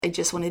I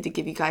just wanted to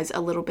give you guys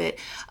a little bit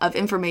of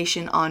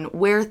information on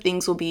where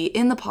things will be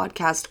in the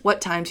podcast,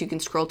 what times you can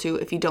scroll to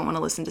if you don't want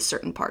to listen to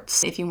certain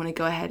parts. If you want to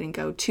go ahead and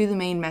go to the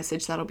main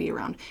message, that'll be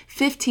around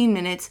 15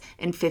 minutes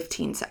and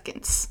 15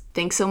 seconds.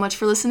 Thanks so much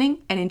for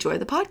listening and enjoy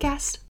the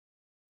podcast.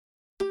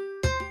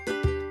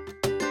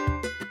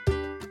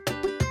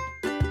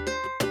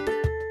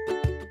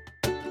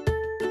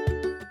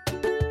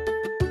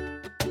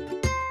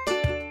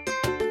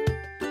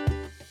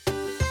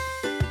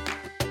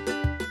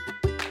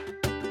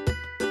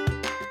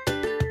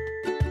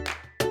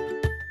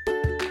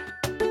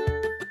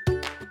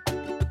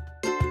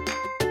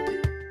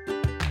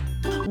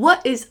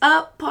 What is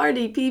up,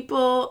 party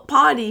people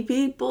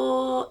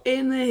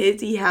in the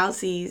hizzy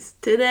houseies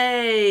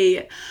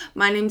today?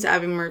 My name's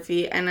Abby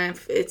Murphy, and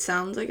if it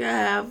sounds like I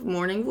have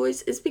morning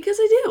voice, it's because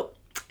I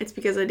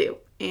do.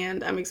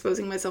 And I'm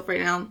exposing myself right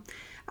now.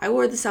 I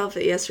wore this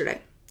outfit yesterday,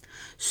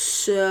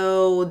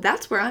 so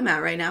that's where I'm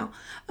at right now.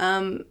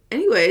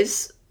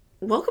 Anyways,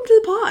 welcome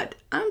to the pod.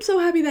 I'm so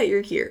happy that you're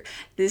here.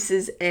 This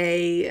is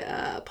a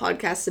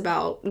podcast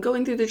about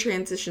going through the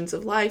transitions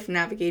of life,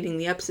 navigating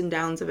the ups and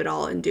downs of it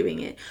all, and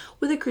doing it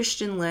with a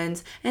Christian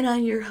lens. And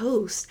I'm your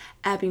host,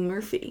 Abby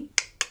Murphy.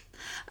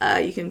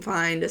 You can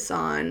find us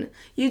on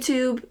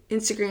YouTube,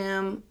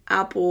 Instagram,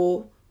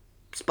 Apple,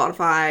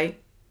 Spotify,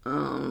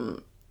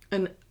 and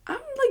I'm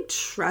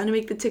trying to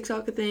make the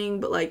TikTok a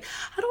thing, but I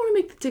don't want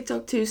to make the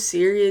TikTok too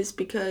serious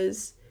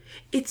because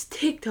it's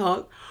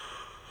TikTok.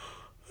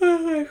 Oh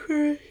my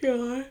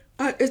God.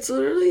 It's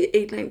literally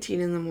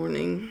 8:19 in the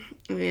morning,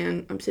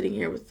 and I'm sitting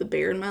here with the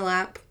bear in my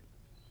lap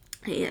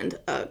and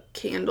a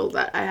candle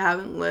that I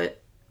haven't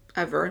lit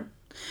ever.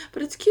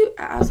 But it's cute. It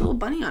has a little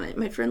bunny on it.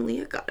 My friend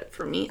Leah got it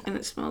for me, and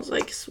it smells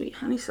like sweet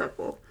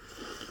honeysuckle.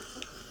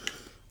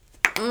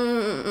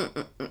 That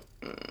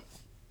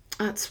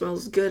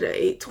smells good at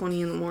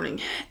 8:20 in the morning.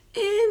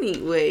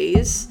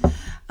 Anyways,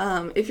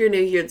 if you're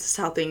new here, this is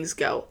how things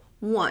go.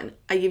 1,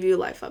 I give you a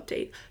life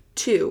update.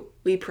 2,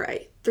 we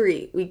pray.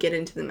 3, we get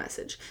into the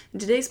message. And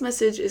today's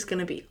message is going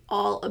to be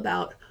all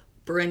about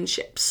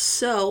friendships.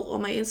 So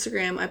on my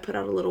Instagram, I put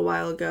out a little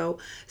while ago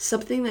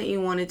something that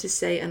you wanted to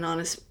say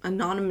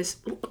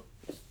anonymously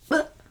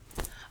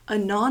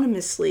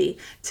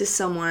to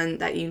someone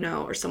that you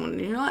know or someone in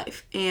your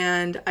life.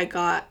 And I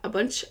got a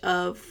bunch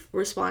of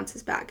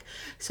responses back.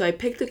 So I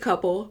picked a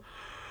couple.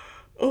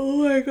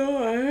 Oh my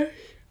gosh.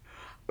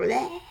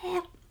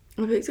 I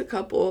picked a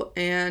couple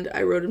and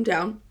I wrote them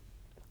down.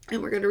 And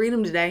we're going to read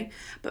them today.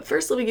 But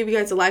first, let me give you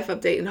guys a life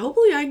update. And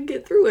hopefully I can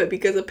get through it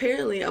because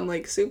apparently I'm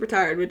super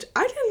tired. Which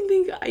I didn't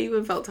think I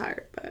even felt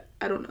tired. But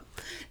I don't know.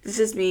 This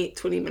is me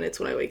 20 minutes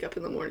when I wake up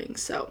in the morning.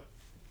 So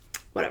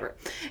whatever.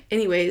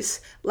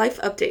 Anyways, life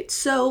update.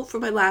 So for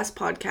my last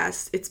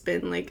podcast, it's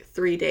been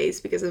 3 days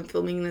because I'm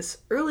filming this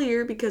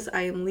earlier because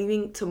I am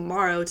leaving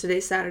tomorrow.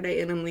 Today's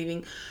Saturday and I'm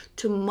leaving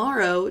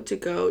tomorrow to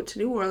go to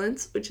New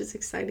Orleans, which is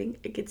exciting.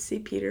 I get to see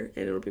Peter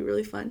and it'll be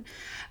really fun.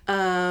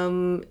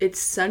 It's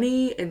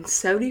sunny and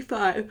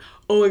 75.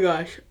 Oh my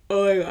gosh.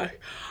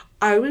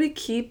 I'm going to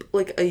keep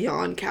a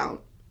yawn count.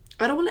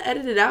 I don't want to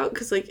edit it out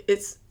because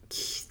it's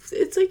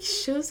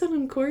shows that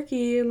I'm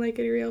quirky and a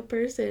real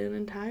person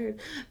and tired.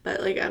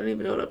 But I don't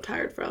even know what I'm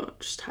tired from. I'm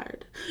just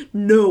tired.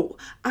 No,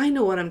 I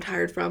know what I'm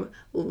tired from.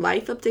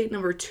 Life update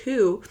number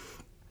 2.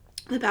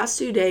 The past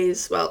 2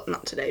 days, well,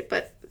 not today,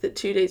 but the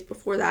 2 days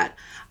before that,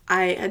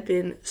 I had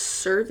been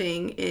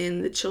serving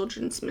in the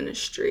children's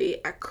ministry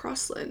at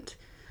Crossland.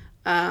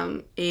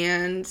 And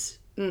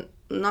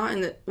not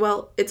in the,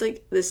 well, it's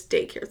this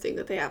daycare thing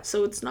that they have.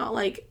 So it's not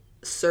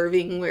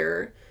serving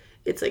where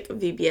it's a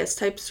VBS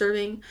type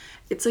serving.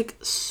 It's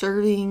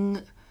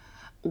serving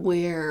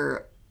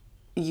where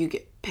you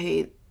get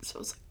paid.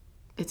 So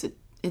it's a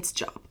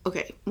job.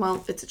 Okay,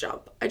 well, it's a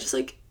job. I just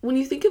when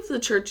you think of the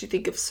church, you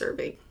think of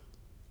serving.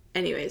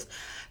 Anyways,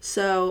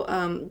 so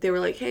they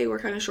were like, hey, we're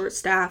kind of short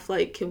staffed.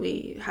 Can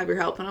we have your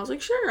help? And I was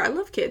like, sure, I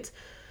love kids.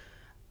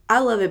 I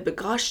love it, but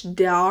gosh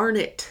dang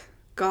it.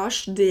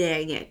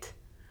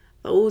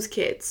 Those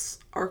kids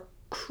are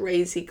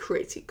crazy.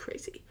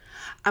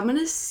 I'm going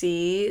to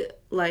see,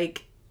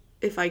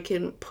 if I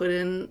can put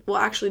in... Well,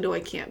 actually, no, I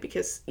can't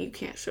because you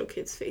can't show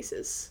kids'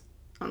 faces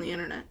on the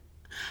internet.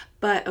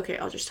 But, okay,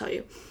 I'll just tell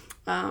you.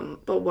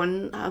 But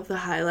one of the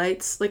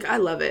highlights... I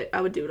love it.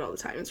 I would do it all the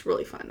time. It's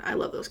really fun. I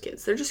love those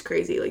kids. They're just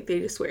crazy. They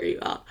just wear you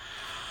out.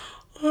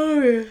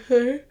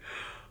 Obviously.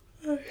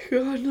 Oh,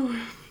 God, no,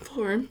 I'm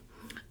foreign.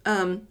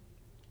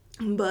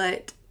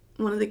 But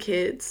one of the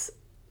kids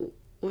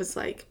was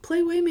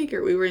play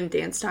Waymaker. We were in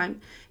dance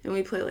time and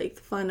we play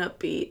fun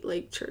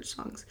upbeat church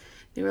songs.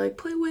 They were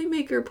play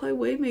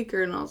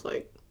Waymaker, and I was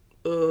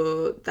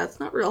that's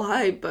not real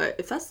hype, but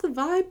if that's the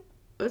vibe,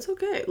 it's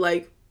okay.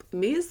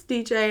 Me as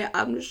the DJ,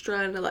 I'm just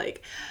trying to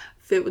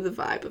fit with the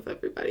vibe of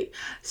everybody.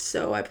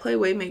 So I play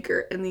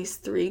Waymaker, and these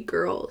 3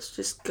 girls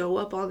just go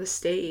up on the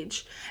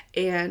stage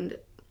and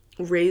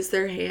raise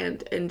their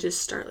hand and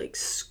just start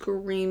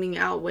screaming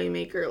out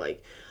Waymaker,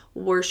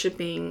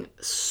 worshiping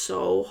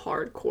so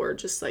hardcore,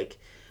 just Waymaker,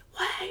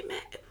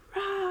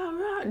 rah,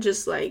 rah,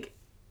 just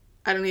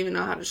I don't even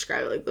know how to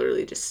describe it, like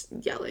literally just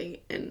yelling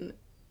and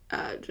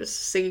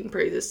just singing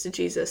praises to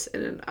Jesus.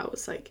 And then I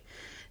was like,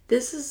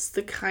 this is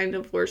the kind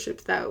of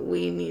worship that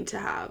we need to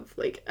have,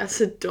 like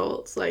as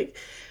adults, like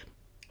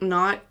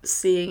not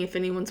seeing if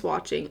anyone's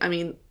watching. I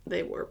mean,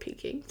 they were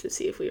peeking to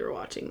see if we were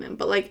watching them,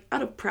 but like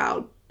out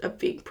of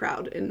being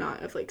proud and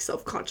not of like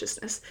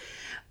self-consciousness.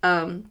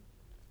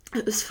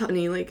 It was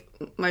funny, like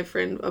my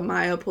friend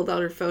Amaya pulled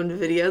out her phone to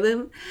video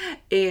them,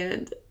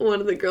 and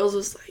one of the girls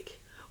was like,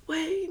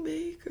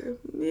 Waymaker,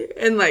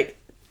 and like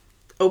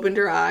opened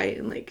her eye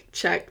and like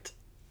checked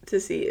to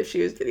see if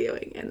she was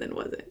videoing, and then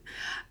wasn't.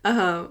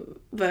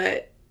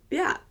 But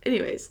yeah,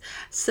 anyways,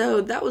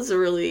 so that was a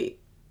really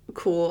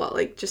cool,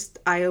 like just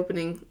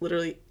eye-opening,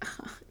 literally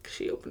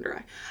she opened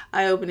her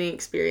eye-opening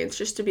experience,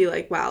 just to be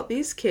like, wow,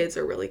 these kids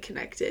are really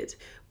connected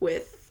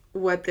with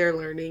what they're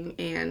learning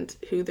and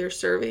who they're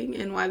serving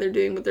and why they're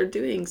doing what they're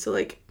doing. So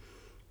like,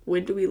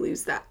 when do we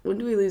lose that? When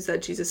do we lose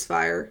that Jesus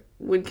fire?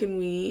 When can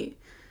we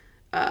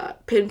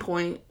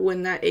pinpoint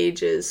when that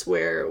age is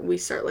where we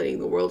start letting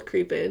the world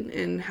creep in,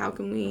 and how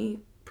can we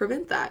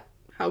prevent that?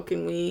 How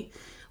can we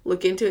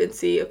look into it and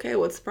see, okay,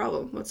 what's the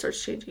problem? What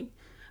starts changing?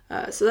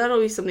 So that'll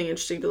be something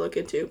interesting to look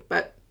into.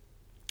 But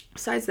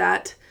besides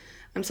that,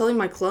 I'm selling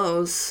my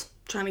clothes,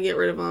 trying to get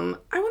rid of them.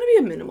 I want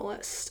to be a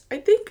minimalist. I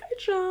think I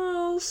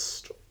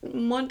just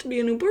want to be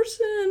a new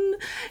person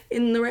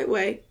in the right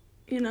way,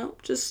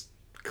 just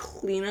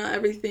clean out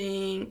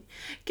everything,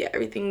 get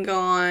everything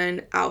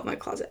gone out of my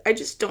closet. I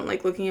just don't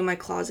like looking in my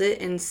closet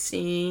and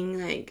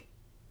seeing like,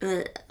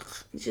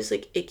 it's just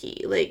like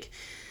icky, like,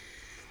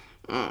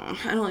 I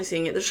don't like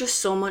seeing it. There's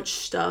just so much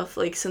stuff,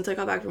 like since I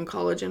got back from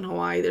college in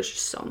Hawaii, there's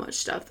just so much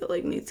stuff that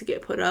like needs to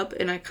get put up,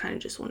 and I kind of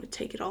just want to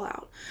take it all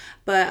out.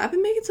 But I've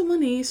been making some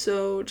money,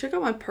 so check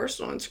out my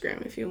personal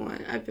Instagram if you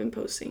want. I've been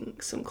posting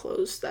some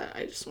clothes that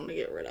I just want to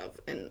get rid of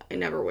and I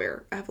never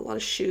wear. I have a lot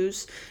of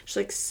shoes just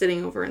like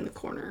sitting over in the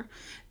corner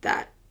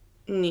that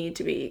need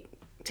to be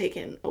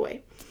taken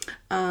away.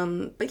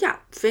 But yeah,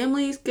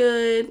 family's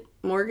good.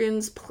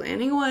 Morgan's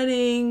planning a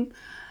wedding.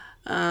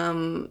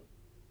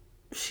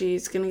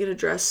 She's gonna get a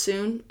dress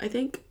soon, I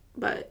think.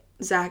 But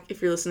Zach, if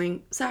you're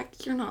listening,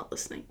 Zach, you're not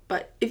listening.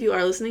 But if you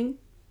are listening,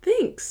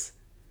 thanks.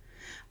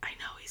 I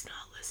know he's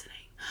not listening.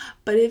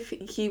 But if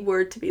he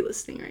were to be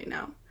listening right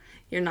now,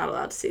 you're not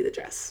allowed to see the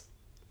dress.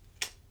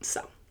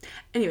 So,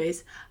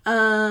 anyways,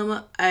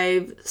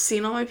 I've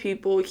seen all my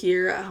people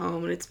here at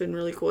home, and it's been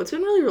really cool. It's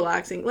been really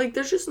relaxing. Like,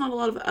 there's just not a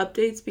lot of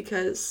updates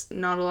because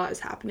not a lot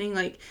is happening.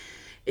 Like,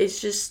 it's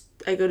just,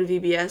 I go to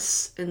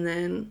VBS, and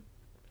then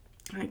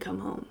I come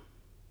home.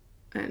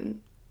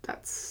 And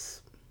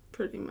that's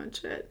pretty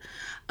much it.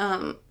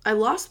 I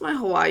lost my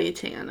Hawaii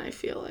tan, I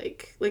feel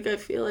like. Like, I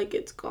feel like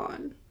it's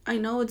gone. I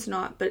know it's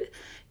not, but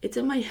it's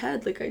in my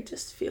head. Like, I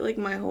just feel like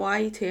my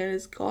Hawaii tan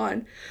is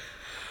gone.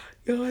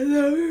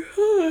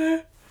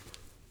 Yawn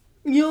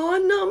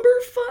number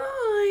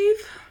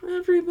 5,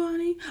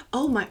 everybody.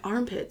 Oh, my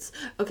armpits.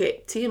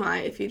 Okay,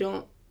 TMI, if you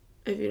don't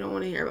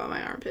want to hear about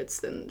my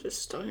armpits, then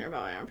just don't hear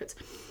about my armpits.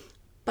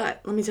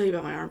 But let me tell you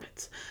about my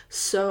armpits.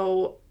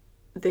 So,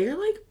 they're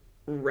like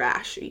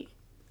rashy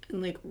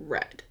and like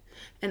red,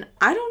 and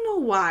I don't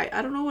know why.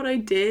 I don't know what I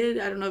did.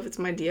 I don't know if it's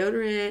my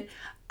deodorant.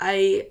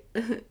 I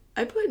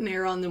put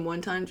Nair on them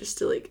one time just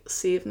to like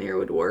see if Nair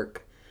would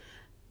work,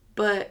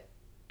 but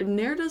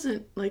Nair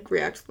doesn't like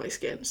react with my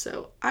skin,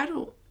 so I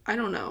don't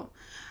know.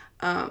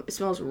 It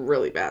smells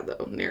really bad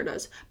though, Nair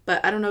does,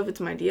 but I don't know if it's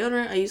my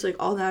deodorant. I use like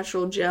all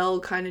natural gel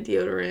kind of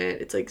deodorant.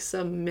 It's like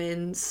some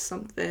men's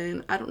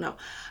something, I don't know,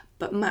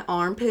 but my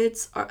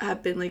armpits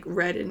have been like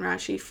red and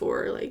rashy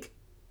for like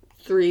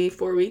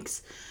 3-4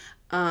 weeks.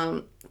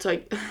 So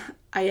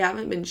I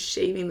haven't been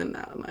shaving them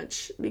that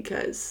much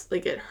because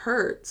like it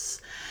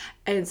hurts,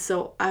 and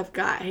so I've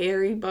got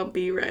hairy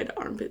bumpy red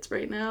armpits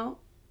right now,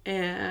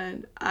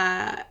 and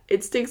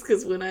it stinks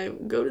because when I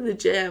go to the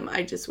gym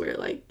I just wear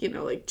like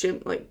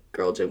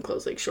girl gym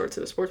clothes, like shorts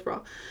and a sports bra,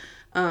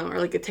 or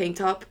like a tank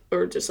top,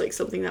 or just like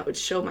something that would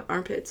show my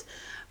armpits.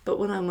 But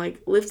when I'm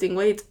like lifting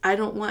weights, I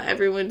don't want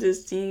everyone to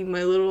see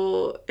my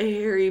little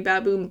hairy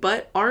baboon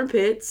butt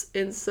armpits.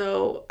 And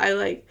so I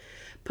like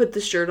put the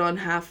shirt on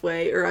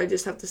halfway, or I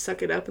just have to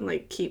suck it up and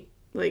like keep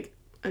like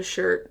a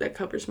shirt that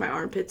covers my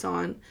armpits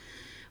on,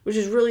 which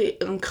is really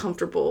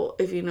uncomfortable.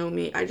 If you know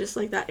me, I just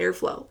like that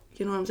airflow.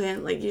 You know what I'm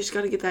saying? Like, you just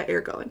got to get that air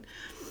going.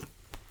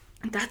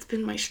 That's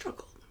been my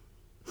struggle.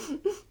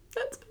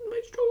 That's been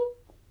my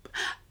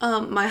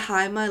struggle. My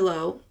high, my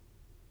low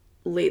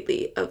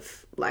lately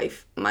of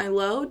life. My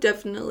low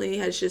definitely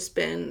has just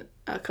been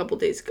a couple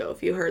days ago.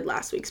 If you heard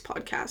last week's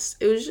podcast,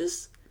 it was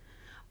just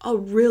a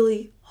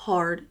really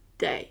hard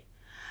day.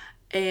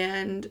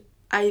 And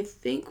I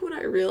think what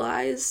I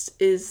realized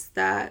is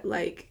that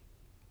like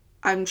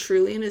I'm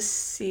truly in a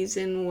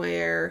season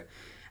where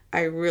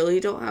I really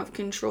don't have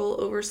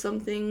control over some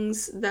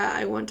things that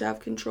I want to have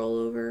control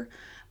over.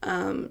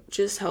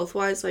 Just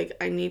health-wise, like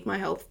I need my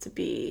health to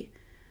be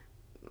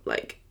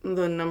like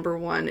the number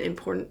one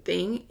important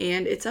thing,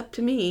 and it's up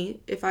to me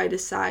if I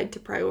decide to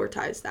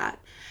prioritize that.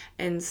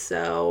 And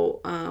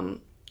so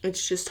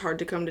it's just hard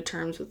to come to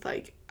terms with,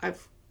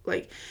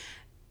 like,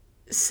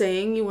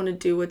 saying you want to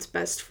do what's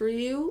best for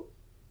you,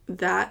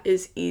 that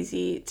is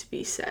easy to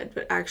be said,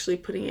 but actually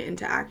putting it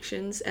into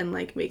actions and,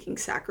 like, making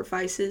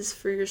sacrifices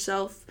for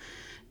yourself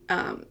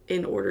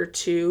in order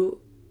to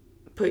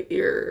put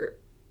your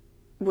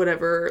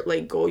whatever,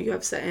 like, goal you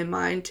have set in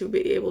mind to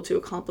be able to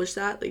accomplish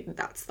that, like,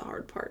 that's the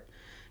hard part,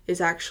 is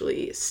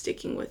actually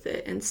sticking with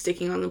it and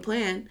sticking on the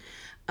plan,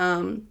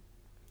 and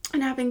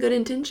having good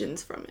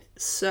intentions from it.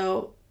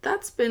 So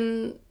that's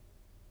been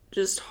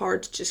just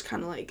hard to just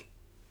kind of, like,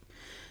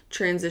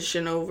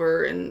 transition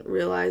over and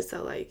realize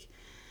that, like,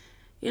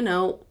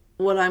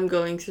 what I'm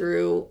going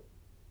through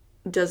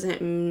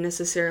doesn't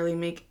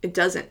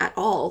at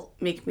all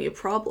make me a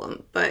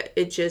problem, but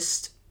it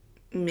just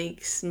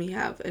makes me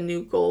have a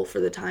new goal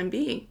for the time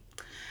being.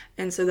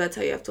 And so that's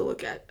how you have to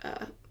look at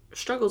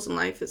struggles in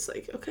life. It's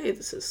like, okay,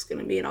 this is going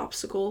to be an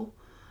obstacle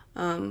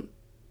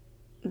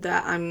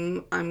that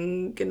I'm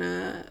going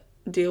to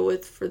deal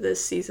with for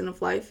this season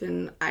of life,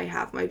 and I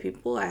have my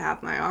people, I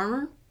have my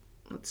armor,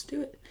 let's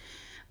do it.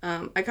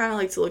 I kind of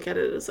like to look at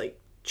it as, like,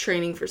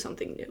 training for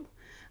something new.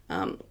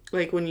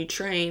 Like, when you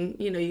train,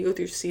 you go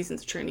through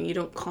seasons of training. You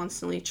don't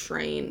constantly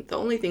train. The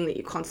only thing that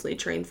you constantly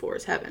train for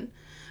is heaven.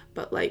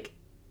 But, like,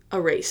 a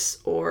race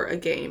or a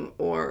game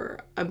or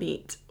a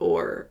meet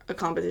or a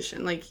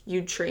competition, like,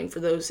 you train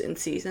for those in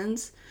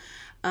seasons.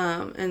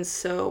 And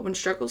so when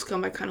struggles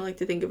come, I kind of like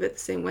to think of it the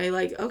same way.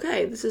 Like,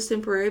 okay, this is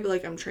temporary, but,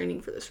 like, I'm training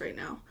for this right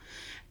now.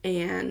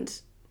 And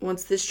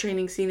once this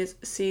training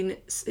season,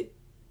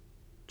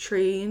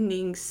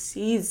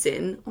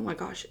 oh my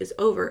gosh, is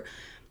over,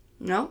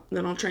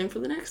 then I'll train for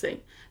the next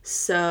thing.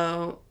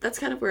 So that's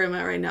kind of where I'm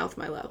at right now with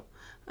my low.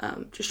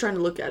 Just trying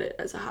to look at it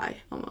as a high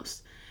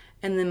almost.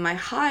 And then my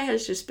high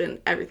has just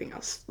been everything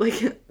else.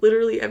 Like,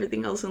 literally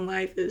everything else in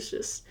life is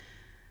just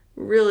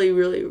really,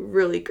 really,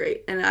 really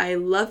great. And I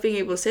love being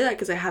able to say that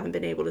because I haven't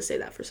been able to say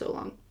that for so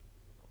long.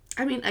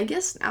 I mean, I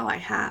guess now I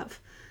have,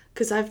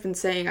 because I've been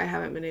saying I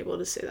haven't been able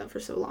to say that for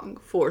so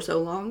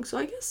long. So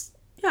I guess,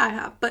 yeah, I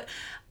have. But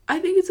I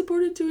think it's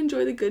important to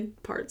enjoy the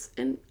good parts,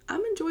 and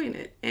I'm enjoying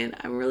it, and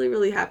I'm really,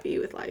 really happy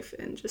with life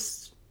and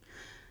just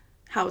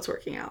how it's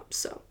working out.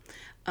 So,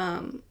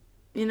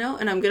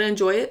 and I'm going to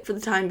enjoy it for the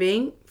time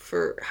being,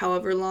 for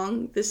however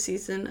long this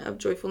season of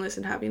joyfulness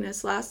and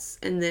happiness lasts.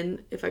 And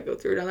then if I go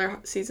through another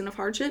season of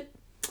hardship,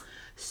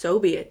 so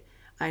be it.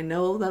 I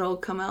know that I'll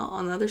come out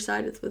on the other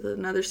side with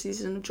another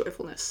season of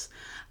joyfulness.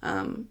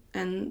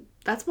 And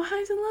that's my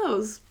highs and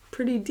lows.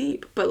 Pretty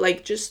deep, but,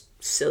 like,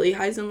 just silly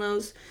highs and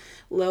lows.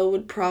 Low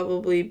would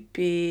probably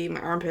be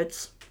my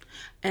armpits.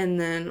 And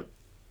then,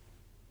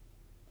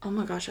 oh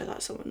my gosh, I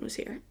thought someone was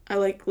here. I,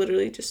 like,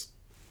 literally just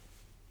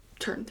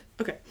turned.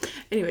 Okay.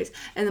 Anyways,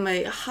 and then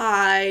my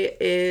high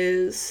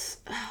is,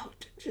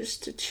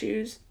 just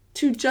choose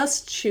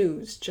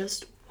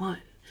just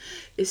one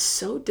is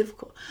so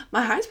difficult.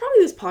 My high is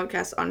probably this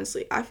podcast,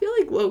 honestly. I feel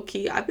like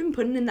low-key, I've been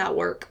putting in that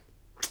work.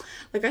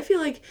 Like, I feel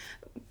like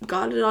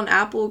got it on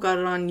Apple, got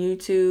it on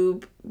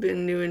YouTube,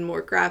 been doing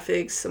more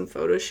graphics, some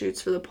photo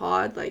shoots for the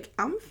pod. Like,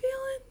 I'm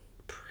feeling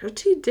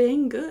pretty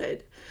dang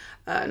good.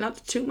 Not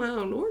to toot my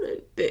own horn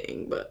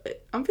thing,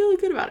 but I'm feeling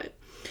good about it.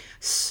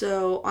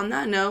 So on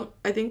that note,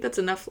 I think that's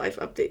enough life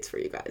updates for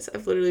you guys.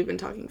 I've literally been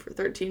talking for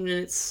 13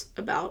 minutes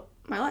about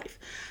my life.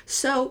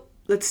 So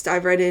let's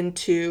dive right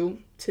into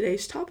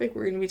today's topic.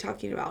 We're going to be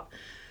talking about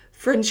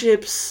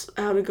friendships,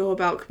 how to go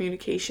about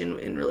communication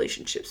in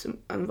relationships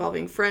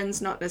involving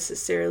friends, not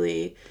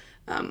necessarily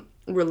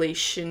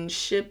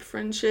relationship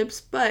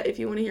friendships, but if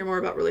you want to hear more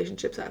about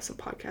relationships, I have some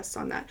podcasts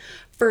on that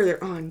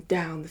further on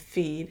down the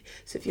feed.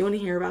 So if you want to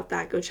hear about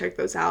that, go check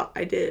those out.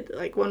 I did,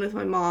 like, one with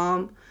my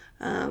mom.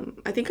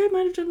 I think I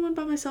might have done one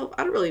by myself.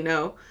 I don't really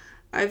know.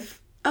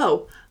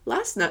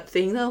 Last nut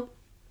thing though.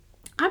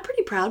 I'm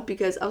pretty proud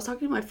because I was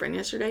talking to my friend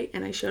yesterday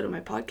and I showed him my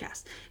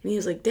podcast and he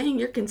was like, dang,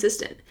 you're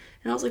consistent.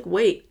 And I was like,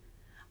 wait,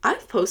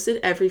 I've posted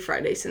every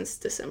Friday since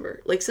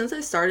December. Like, since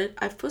I started,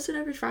 I've posted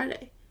every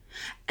Friday.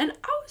 And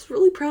I was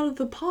really proud of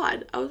the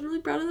pod. I was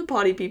really proud of the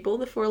potty people,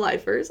 the 4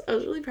 lifers. I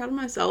was really proud of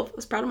myself. I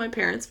was proud of my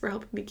parents for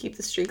helping me keep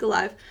the streak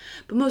alive.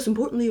 But most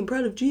importantly, I'm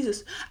proud of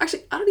Jesus.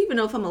 Actually, I don't even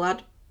know if I'm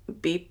allowed to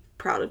be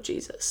proud of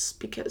Jesus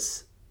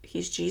because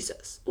he's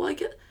Jesus. Well,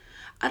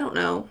 I don't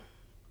know.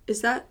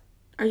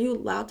 Are you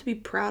allowed to be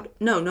proud?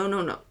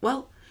 No.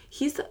 Well,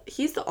 he's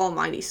the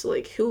Almighty, so,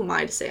 like, who am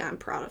I to say I'm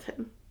proud of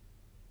him?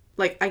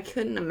 Like, I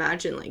couldn't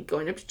imagine, like,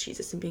 going up to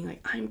Jesus and being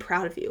like, I'm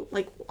proud of you.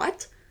 Like,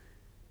 what?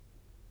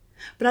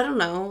 But I don't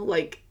know,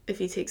 like, if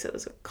he takes it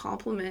as a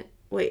compliment.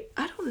 Wait,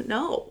 I don't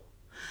know.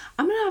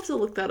 I'm going to have to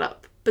look that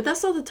up. But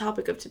that's not the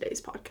topic of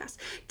today's podcast.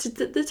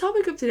 The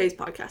topic of today's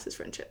podcast is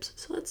friendships.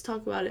 So let's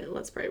talk about it and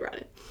let's pray about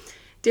it.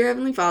 Dear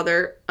Heavenly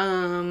Father, I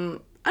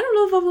don't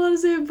know if I'm allowed to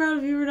say I'm proud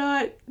of you or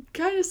not.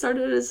 Kind of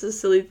started as a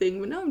silly thing,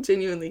 but now I'm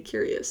genuinely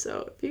curious.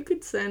 So if you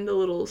could send a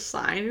little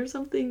sign or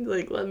something,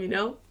 like, let me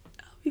know.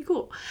 That would be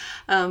cool.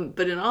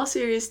 But in all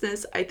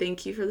seriousness, I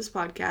thank you for this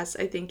podcast.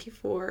 I thank you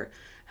for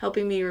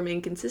helping me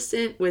remain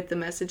consistent with the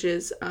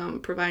messages,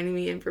 providing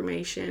me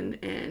information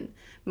and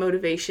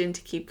motivation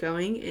to keep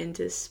going and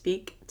to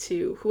speak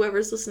to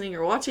whoever's listening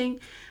or watching.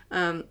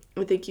 Well,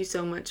 thank you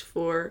so much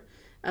for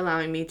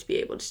allowing me to be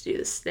able to do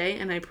this today,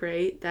 and I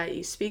pray that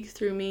you speak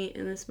through me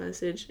in this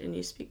message and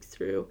you speak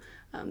through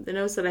the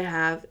notes that I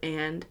have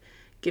and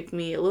give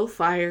me a little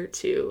fire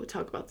to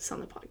talk about this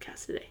on the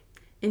podcast today.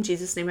 In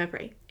Jesus' name I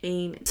pray.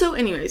 Amen. So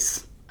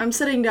anyways, I'm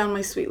setting down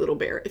my sweet little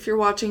bear. If you're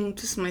watching,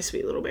 just my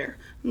sweet little bear.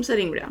 I'm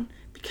setting him down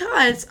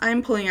because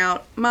I'm pulling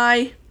out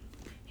my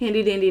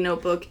handy dandy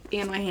notebook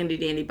and my handy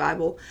dandy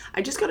Bible.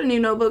 I just got a new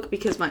notebook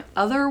because my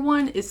other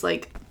one is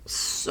like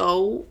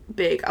so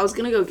big. I was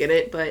gonna go get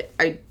it, but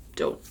I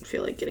don't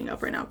feel like getting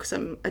up right now because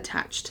I'm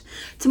attached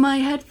to my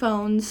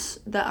headphones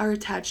that are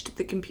attached to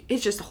the computer.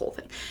 It's just a whole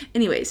thing.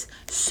 Anyways,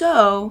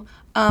 so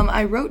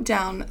I wrote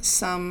down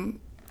some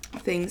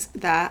things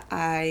that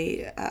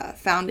I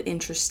found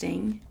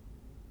interesting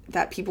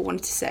that people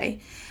wanted to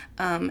say,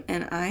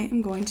 and I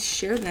am going to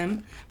share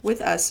them with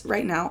us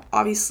right now.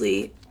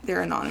 Obviously,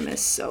 they're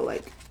anonymous, so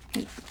like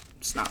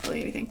it's not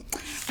really anything.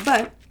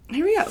 But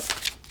here we go.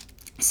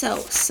 So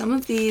some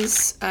of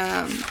these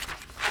were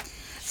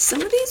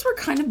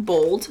kind of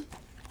bold,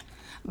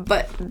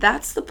 but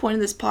that's the point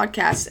of this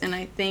podcast, and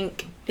I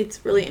think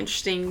it's really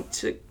interesting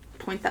to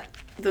point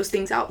those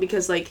things out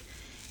because, like,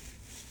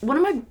 one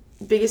of my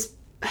biggest,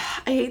 I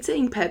hate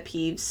saying pet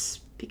peeves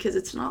because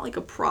it's not like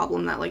a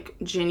problem that like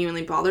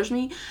genuinely bothers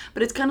me,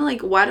 but it's kind of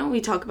like, why don't we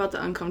talk about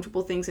the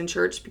uncomfortable things in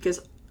church? Because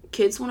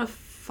kids want to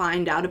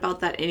find out about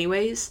that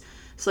anyways.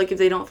 So like if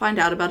they don't find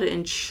out about it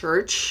in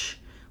church,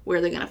 where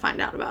are they going to find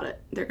out about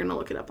it? They're going to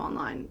look it up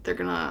online. They're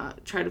going to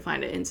try to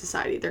find it in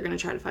society. They're going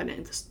to try to find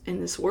it in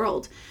this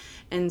world.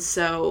 And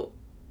so,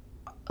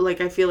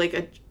 like, I feel like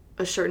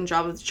a certain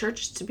job of the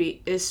church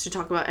is to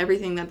talk about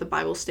everything that the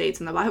Bible states,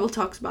 and the Bible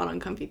talks about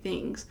uncomfy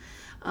things.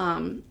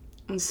 And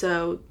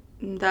so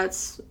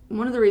that's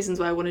one of the reasons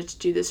why I wanted to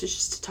do this, is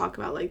just to talk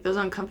about like those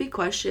uncomfy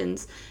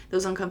questions,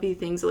 those uncomfy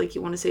things that like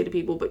you want to say to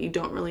people, but you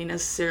don't really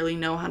necessarily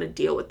know how to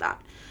deal with that.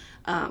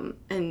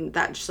 And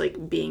that just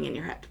like being in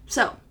your head.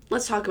 So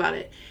let's talk about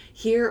it.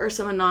 Here are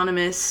some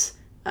anonymous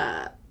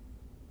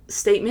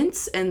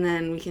statements, and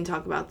then we can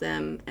talk about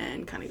them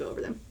and kind of go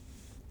over them.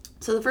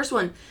 So the first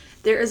one,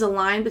 there is a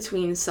line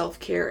between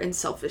self-care and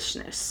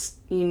selfishness.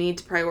 You need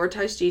to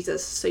prioritize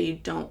Jesus so you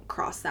don't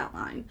cross that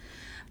line.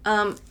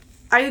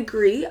 I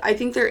agree. I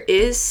think there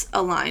is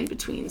a line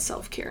between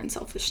self-care and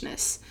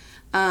selfishness.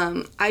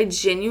 I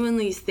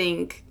genuinely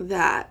think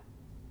that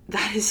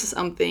is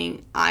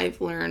something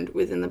I've learned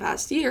within the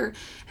past year.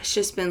 It's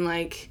just been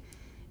like,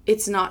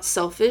 it's not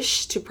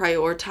selfish to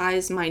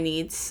prioritize my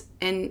needs,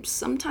 and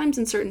sometimes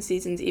in certain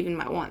seasons, even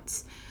my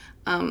wants.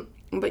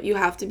 But you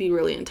have to be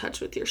really in touch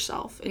with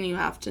yourself, and you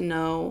have to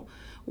know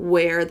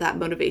where that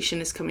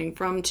motivation is coming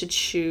from to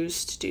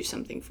choose to do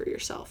something for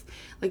yourself.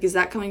 Like, is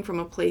that coming from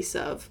a place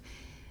of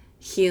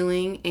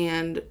healing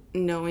and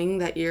knowing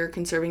that you're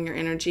conserving your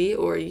energy,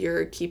 or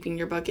you're keeping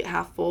your bucket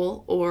half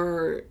full,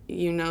 or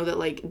you know that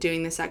like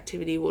doing this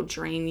activity will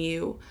drain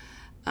you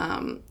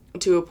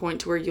to a point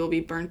to where you'll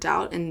be burnt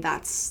out, and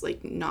that's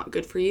like not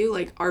good for you.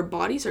 Like, our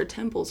bodies are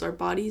temples. Our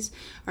bodies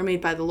are made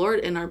by the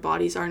Lord, and our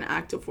bodies are an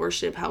act of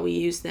worship, how we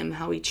use them,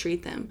 how we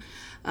treat them.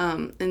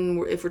 And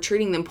if we're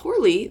treating them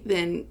poorly,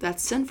 then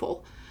that's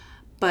sinful.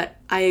 But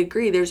I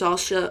agree, there's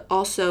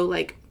also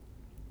like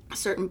a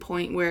certain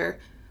point where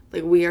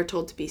like we are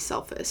told to be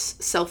selfless.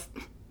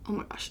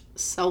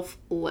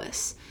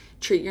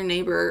 Treat your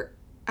neighbor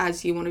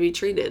as you want to be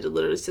treated. It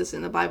literally says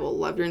in the Bible,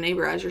 love your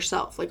neighbor as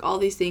yourself. Like, all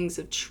these things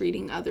of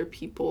treating other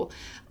people.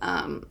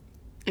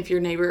 If your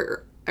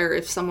neighbor, or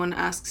if someone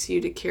asks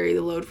you to carry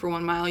the load for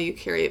 1 mile, you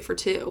carry it for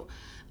 2.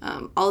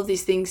 All of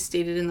these things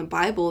stated in the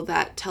Bible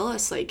that tell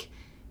us, like,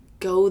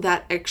 go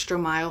that extra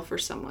mile for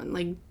someone.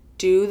 Like,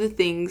 do the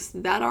things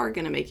that are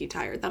going to make you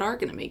tired, that are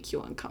going to make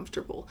you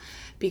uncomfortable,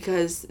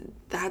 because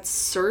that's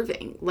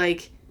serving.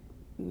 Like,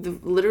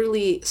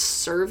 literally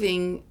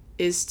serving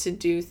is to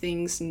do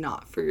things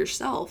not for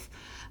yourself.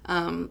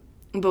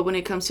 But when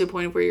it comes to a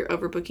point where you're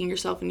overbooking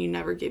yourself and you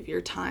never give your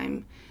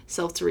time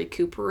self to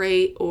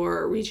recuperate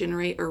or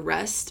regenerate or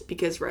rest,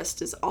 because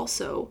rest is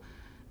also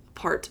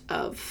part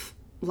of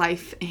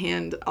life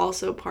and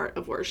also part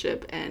of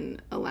worship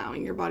and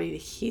allowing your body to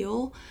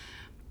heal.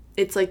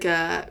 It's like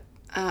a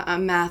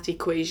math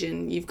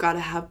equation. You've got to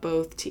have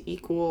both to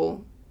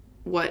equal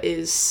what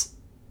is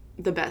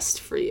the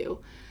best for you.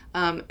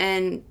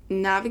 And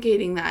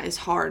navigating that is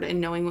hard, and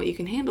knowing what you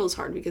can handle is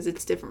hard because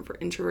it's different for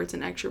introverts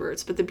and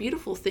extroverts. But the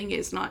beautiful thing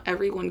is, not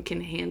everyone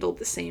can handle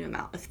the same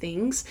amount of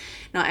things.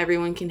 Not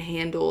everyone can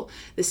handle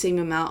the same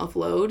amount of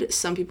load.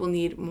 Some people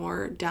need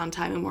more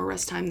downtime and more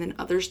rest time than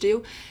others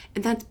do.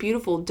 And that's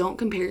beautiful. Don't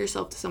compare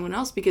yourself to someone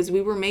else, because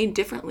we were made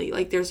differently.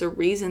 Like, there's a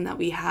reason that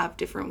we have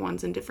different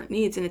wants and different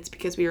needs, and it's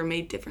because we were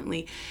made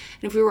differently.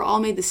 And if we were all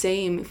made the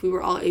same, if we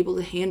were all able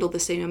to handle the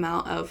same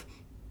amount of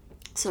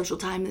social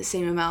time, the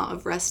same amount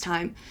of rest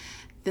time,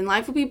 then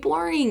life would be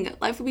boring.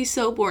 Life would be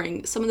so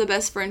boring. Some of the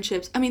best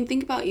friendships, I mean,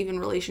 think about even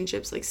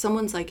relationships. Like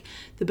someone's like,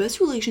 the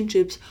best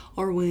relationships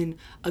are when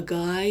a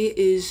guy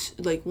is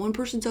like, one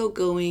person's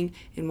outgoing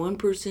and one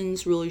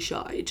person's really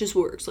shy. It just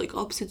works, like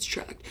opposites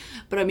attract.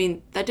 But I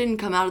mean, that didn't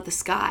come out of the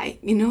sky.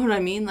 You know what I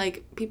mean?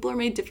 Like people are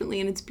made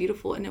differently and it's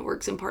beautiful and it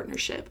works in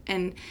partnership.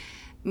 And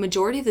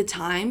majority of the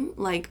time,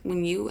 like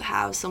when you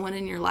have someone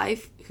in your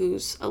life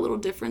who's a little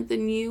different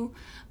than you,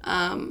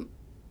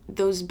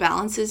 those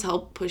balances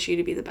help push you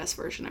to be the best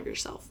version of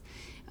yourself.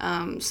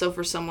 So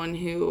for someone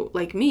who,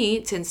 like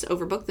me, tends to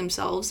overbook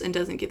themselves and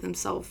doesn't give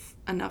themselves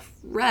enough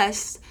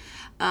rest,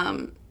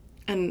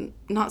 and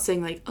not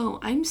saying like, oh,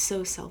 I'm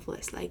so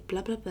selfless, like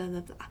blah, blah, blah, blah,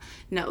 blah.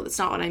 No, that's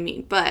not what I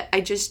mean. But I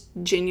just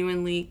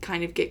genuinely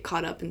kind of get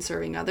caught up in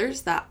serving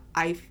others that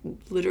I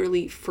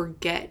literally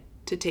forget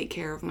to take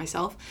care of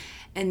myself.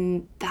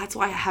 And that's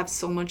why I have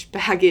so much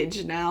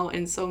baggage now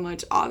and so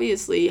much,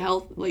 obviously,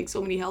 health, like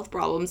so many health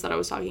problems that I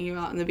was talking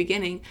about in the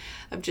beginning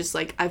of just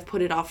like, I've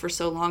put it off for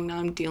so long. Now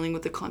I'm dealing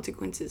with the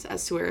consequences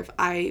as to where if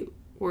I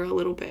were a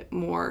little bit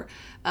more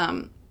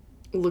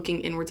looking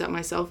inwards at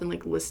myself and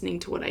like listening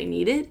to what I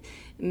needed,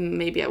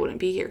 maybe I wouldn't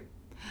be here.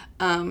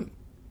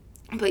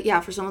 But yeah,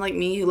 for someone like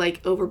me who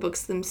like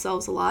overbooks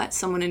themselves a lot,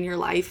 someone in your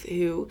life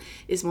who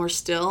is more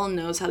still and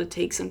knows how to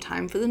take some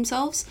time for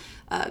themselves,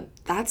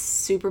 that's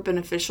super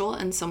beneficial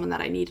and someone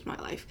that I need in my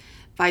life.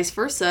 Vice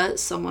versa,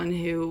 someone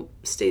who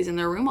stays in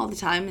their room all the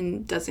time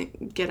and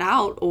doesn't get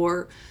out,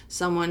 or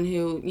someone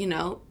who, you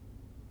know,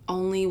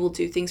 only will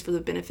do things for the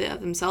benefit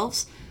of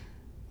themselves.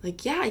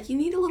 Like, yeah, you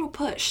need a little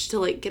push to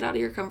like get out of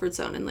your comfort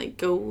zone and like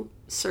go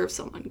serve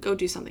someone, go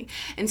do something.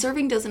 And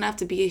serving doesn't have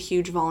to be a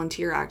huge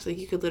volunteer act. Like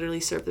you could literally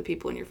serve the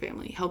people in your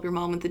family, help your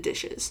mom with the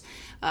dishes,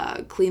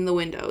 clean the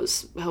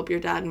windows, help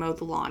your dad mow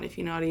the lawn if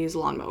you know how to use a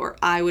lawnmower.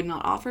 I would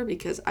not offer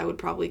because I would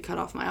probably cut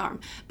off my arm,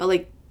 but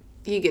like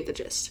you get the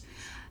gist.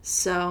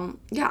 So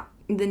yeah,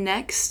 the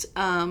next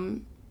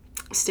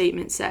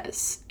statement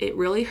says, it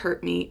really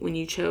hurt me when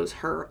you chose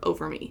her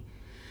over me.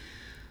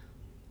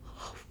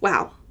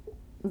 Wow.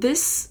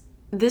 This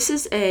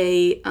is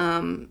a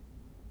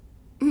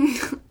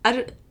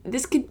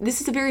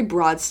this is a very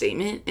broad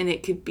statement and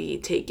it could be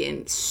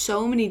taken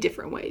so many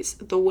different ways.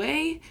 The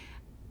way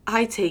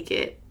I take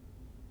it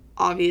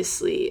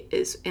obviously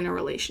is in a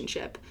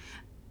relationship,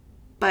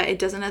 but it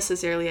doesn't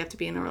necessarily have to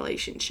be in a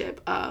relationship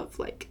of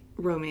like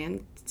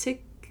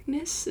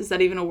romanticness. Is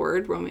that even a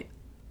word?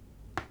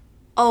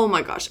 Oh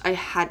my gosh, I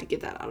had to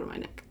get that out of my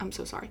neck. I'm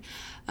so sorry.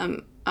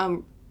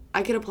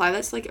 I could apply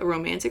that to like a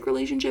romantic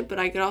relationship, but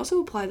I could also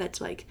apply that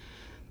to like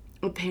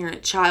a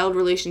parent-child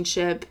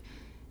relationship,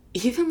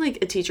 even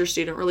like a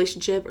teacher-student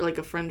relationship or like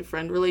a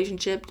friend-to-friend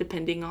relationship,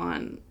 depending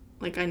on,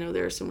 like, I know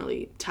there are some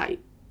really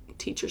tight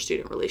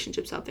teacher-student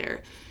relationships out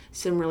there,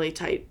 some really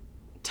tight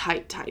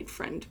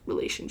friend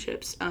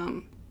relationships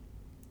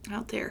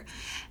out there.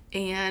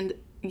 And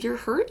your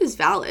hurt is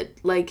valid.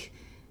 Like,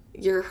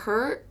 your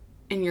hurt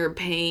and your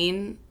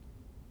pain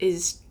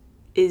is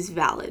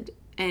valid.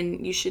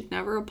 And you should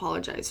never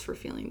apologize for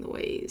feeling the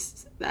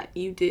ways that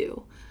you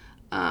do.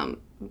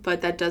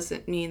 But that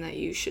doesn't mean that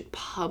you should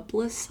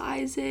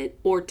publicize it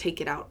or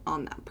take it out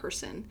on that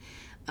person.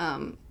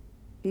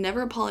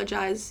 Never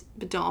apologize,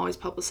 but don't always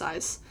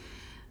publicize.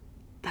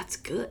 That's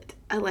good.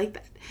 I like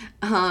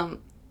that.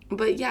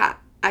 But yeah,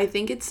 I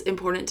think it's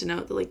important to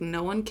note that like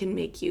no one can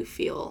make you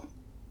feel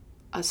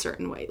a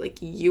certain way. Like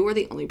you are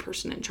the only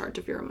person in charge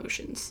of your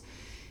emotions.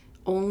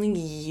 Only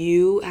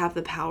you have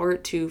the power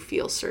to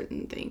feel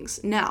certain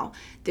things. Now,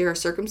 there are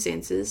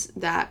circumstances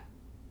that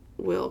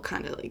will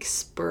kind of like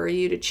spur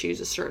you to choose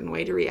a certain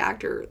way to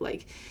react or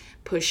like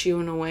push you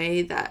in a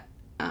way that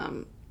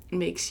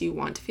makes you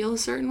want to feel a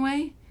certain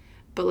way.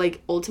 But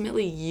like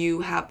ultimately you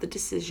have the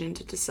decision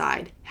to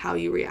decide how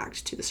you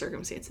react to the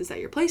circumstances that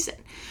you're placed in.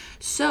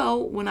 So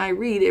when I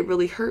read, it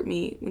really hurt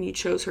me when you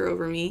chose her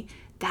over me,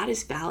 that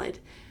is valid.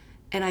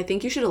 And I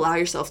think you should allow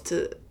yourself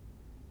to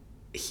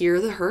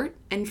hear the hurt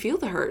and feel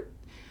the hurt,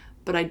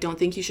 but I don't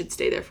think you should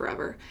stay there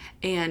forever.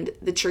 And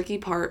the tricky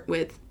part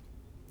with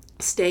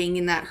staying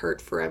in that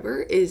hurt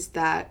forever is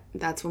that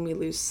that's when we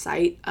lose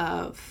sight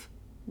of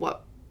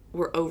what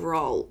we're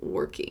overall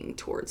working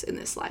towards in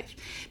this life.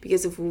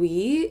 Because if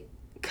we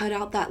cut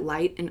out that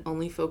light and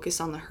only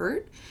focus on the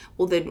hurt,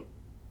 well then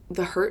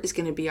the hurt is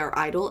going to be our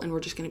idol and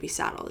we're just going to be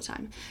sad all the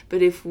time.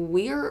 But if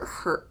we are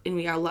hurt and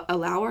we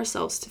allow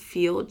ourselves to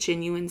feel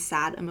genuine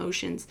sad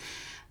emotions,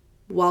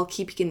 while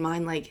keeping in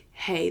mind like,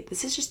 hey,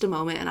 this is just a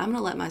moment and I'm going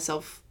to let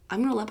myself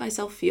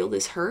feel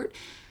this hurt.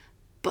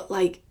 But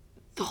like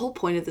the whole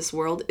point of this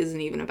world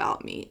isn't even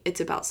about me. It's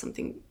about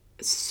something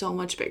so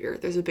much bigger.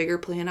 There's a bigger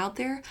plan out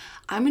there.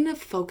 I'm going to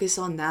focus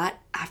on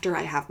that after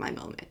I have my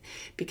moment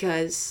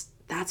because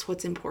that's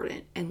what's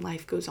important and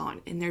life goes on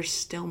and there's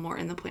still more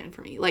in the plan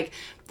for me. Like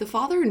the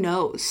Father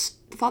knows.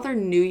 The Father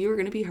knew you were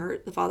going to be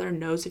hurt. The Father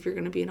knows if you're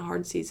going to be in a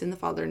hard season. The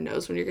Father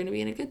knows when you're going to be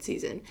in a good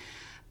season.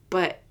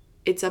 But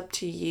it's up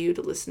to you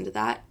to listen to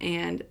that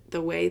and the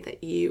way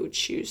that you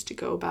choose to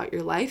go about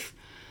your life.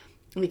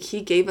 Like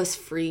he gave us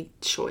free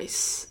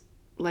choice.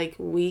 like,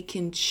 we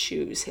can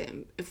choose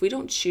him. If we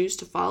don't choose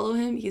to follow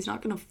him, he's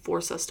not going to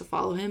force us to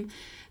follow him.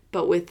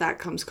 But with that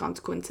comes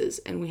consequences,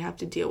 and we have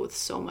to deal with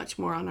so much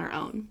more on our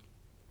own.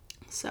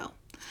 So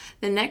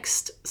the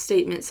next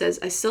statement says,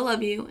 I still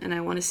love you and I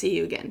want to see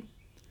you again.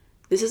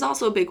 This is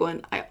also a big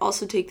one. I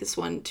also think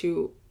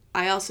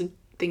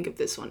of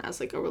this one as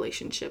like a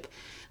relationship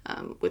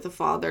with a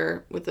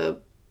father, with a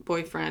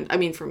boyfriend. I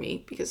mean, for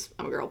me, because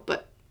I'm a girl,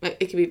 but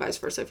it could be vice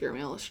versa if you're a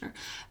male listener.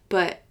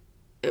 But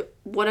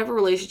whatever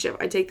relationship,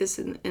 I take this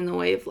in the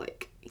way of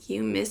like,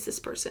 you miss this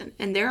person.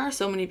 And there are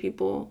so many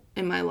people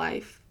in my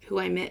life who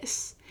I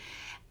miss.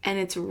 And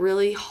it's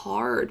really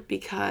hard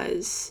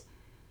because,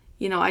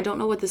 I don't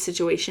know what the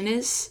situation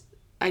is.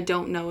 I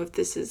don't know if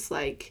this is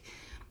like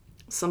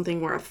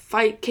something where a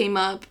fight came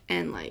up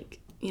and like,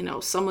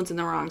 someone's in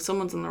the wrong,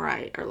 someone's in the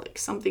right, or like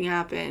something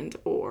happened,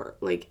 or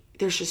like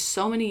there's just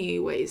so many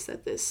ways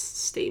that this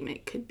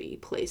statement could be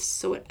placed.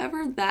 So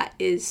whatever that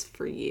is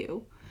for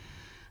you,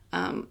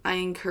 I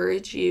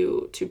encourage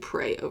you to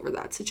pray over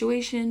that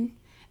situation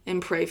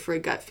and pray for a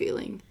gut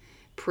feeling.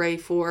 Pray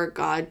for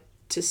God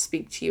to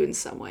speak to you in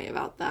some way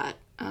about that.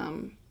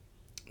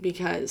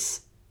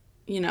 Because,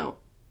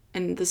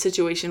 and the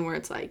situation where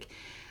it's like,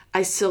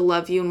 I still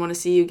love you and want to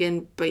see you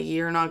again, but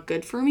you're not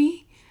good for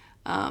me.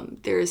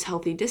 There is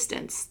healthy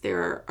distance.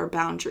 There are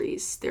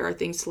boundaries. There are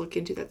things to look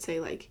into that say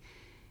like,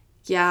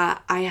 yeah,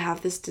 I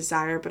have this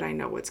desire, but I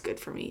know what's good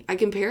for me. I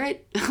compare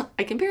it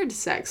to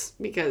sex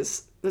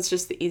because that's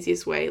just the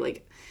easiest way.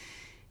 Like,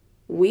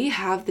 we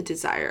have the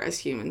desire as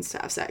humans to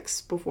have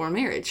sex before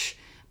marriage,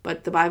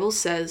 but the Bible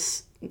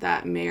says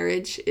that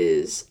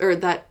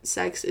that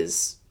sex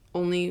is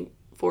only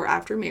for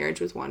after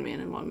marriage with one man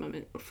and one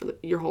woman for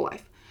your whole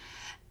life.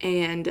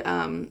 And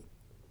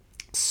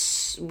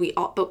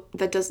but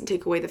that doesn't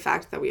take away the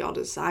fact that we all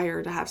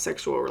desire to have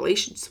sexual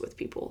relations with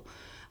people.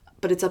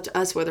 But it's up to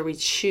us whether we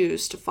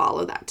choose to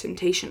follow that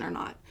temptation or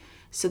not.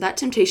 So that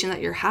temptation that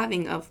you're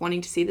having of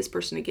wanting to see this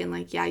person again,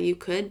 like, yeah, you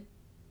could,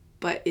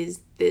 but is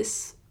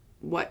this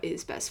what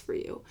is best for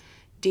you?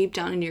 Deep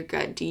down in your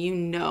gut, do you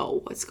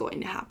know what's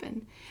going to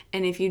happen?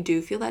 And if you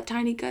do feel that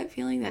tiny gut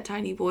feeling, that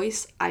tiny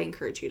voice, I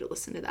encourage you to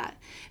listen to that,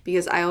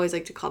 because I always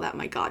like to call that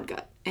my God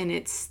gut. And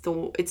it's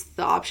the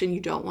option you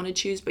don't want to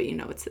choose, but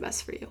it's the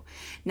best for you.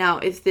 Now,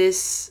 if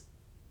this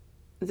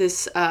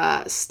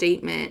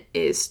statement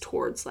is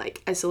towards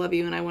like, I still love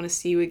you and I want to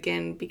see you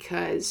again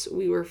because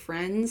we were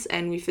friends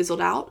and we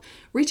fizzled out,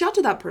 reach out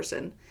to that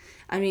person.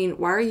 I mean,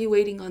 why are you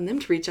waiting on them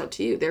to reach out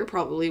to you? They're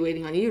probably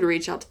waiting on you to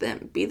reach out to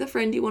them. Be the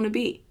friend you want to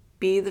be.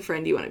 Be the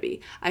friend you want to be.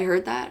 I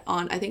heard that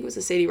on, I think it was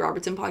a Sadie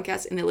Robertson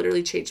podcast, and it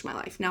literally changed my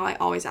life. Now I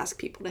always ask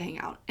people to hang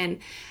out. And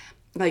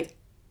like,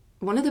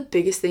 one of the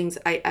biggest things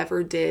I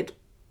ever did,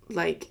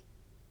 like,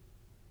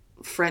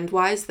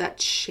 friend-wise, that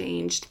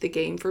changed the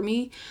game for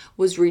me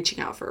was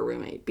reaching out for a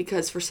roommate.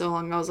 Because for so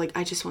long I was like,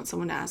 I just want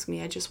someone to ask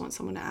me,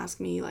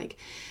 like,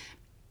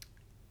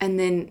 and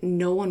then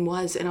no one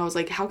was. And I was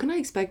like, how can I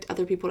expect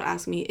other people to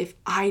ask me if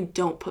I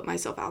don't put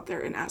myself out there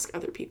and ask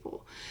other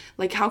people?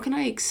 Like, how can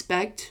I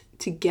expect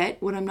to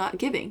get what I'm not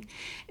giving?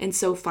 And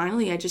so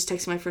finally I just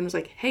texted my friend, was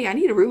like, hey, I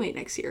need a roommate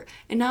next year.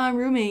 And now I'm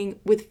rooming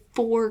with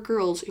 4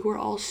 girls who are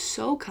all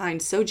so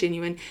kind, so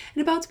genuine,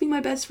 and about to be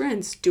my best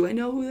friends. Do I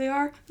know who they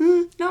are?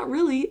 Not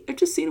really. I've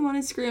just seen them on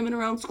Instagram and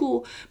around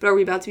school. But are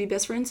we about to be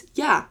best friends?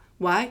 Yeah.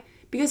 Why?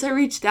 Because I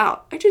reached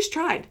out. I just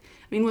tried.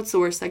 I mean, what's the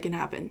worst that can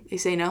happen? They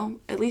say no.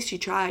 At least you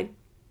tried.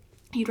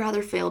 You'd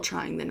rather fail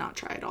trying than not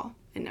try at all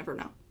and never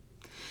know.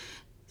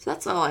 So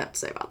that's all I have to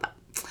say about that.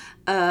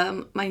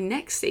 My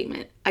next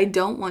statement, I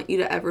don't want you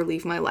to ever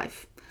leave my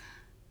life.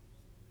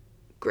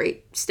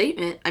 Great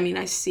statement. I mean,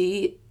 I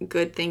see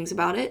good things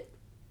about it.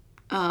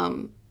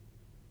 I'm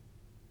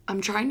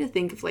trying to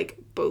think of like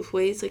both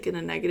ways, like in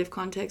a negative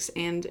context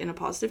and in a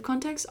positive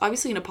context.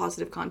 Obviously in a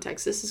positive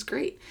context, this is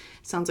great.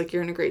 Sounds like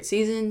you're in a great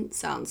season.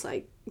 Sounds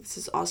like this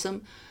is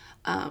awesome.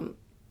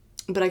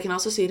 But I can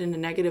also see it in a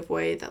negative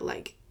way that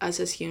like us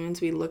as humans,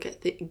 we look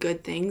at the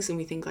good things and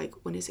we think like,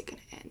 when is it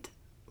going to end?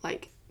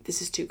 Like,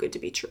 this is too good to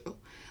be true.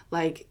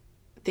 Like,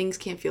 things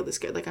can't feel this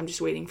good. Like, I'm just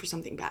waiting for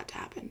something bad to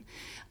happen.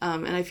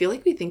 And I feel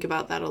like we think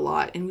about that a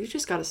lot, and we've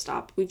just got to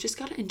stop. We've just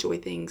got to enjoy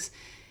things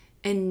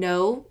and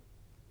know,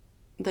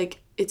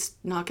 like, it's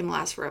not going to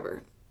last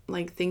forever.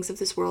 Like, things of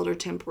this world are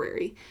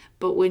temporary.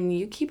 But when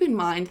you keep in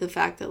mind the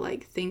fact that,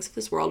 like, things of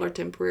this world are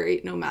temporary,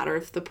 no matter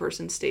if the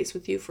person stays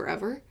with you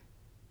forever,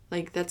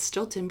 like, that's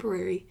still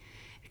temporary.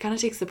 It kind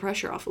of takes the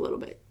pressure off a little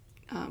bit.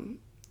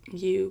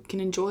 You can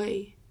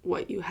enjoy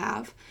what you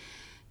have.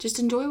 Just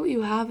enjoy what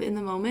you have in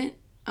the moment.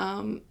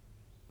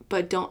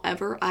 But don't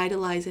ever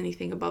idolize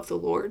anything above the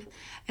Lord.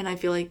 And I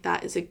feel like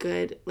that is a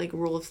good, like,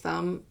 rule of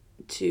thumb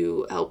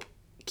to help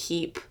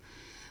keep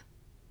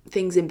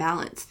things in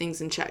balance,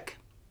 things in check.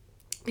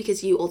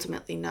 Because you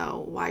ultimately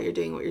know why you're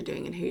doing what you're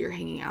doing and who you're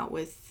hanging out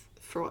with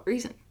for what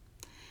reason.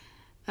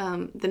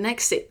 The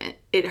next statement,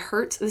 it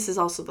hurts. This is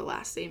also the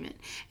last statement.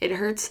 It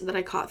hurts that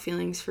I caught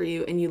feelings for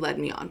you and you led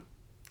me on.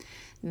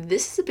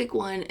 This is a big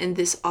one, and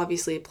this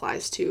obviously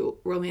applies to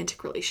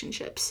romantic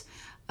relationships.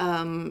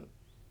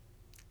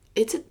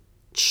 it's a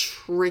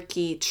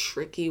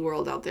tricky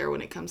world out there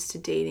when it comes to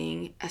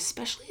dating,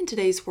 especially in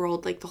today's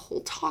world. Like the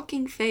whole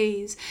talking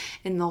phase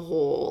and the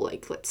whole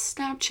like, let's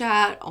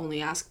Snapchat,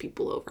 only ask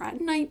people over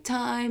at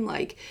nighttime,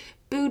 like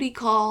booty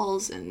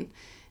calls and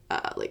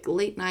like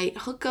late night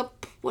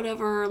hookup,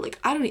 whatever. Like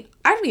I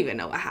don't even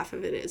know what half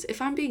of it is,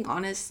 if I'm being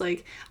honest.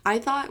 Like I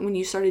thought when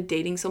you started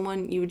dating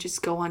someone, you would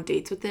just go on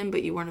dates with them,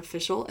 but you weren't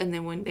official, and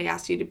then when they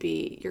asked you to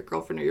be your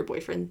girlfriend or your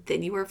boyfriend,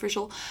 then you were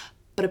official.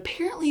 But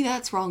apparently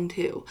that's wrong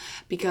too,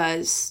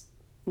 because,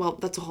 well,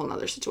 that's a whole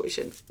nother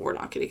situation. We're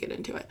not going to get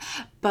into it.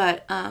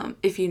 But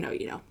if you know,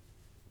 you know.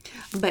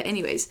 But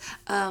anyways,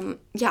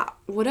 yeah,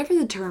 whatever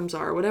the terms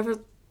are, whatever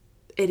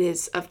it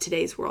is of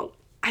today's world,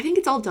 I think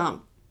it's all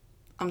dumb.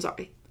 I'm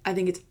sorry. I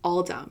think it's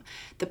all dumb.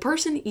 The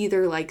person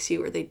either likes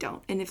you or they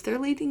don't. And if they're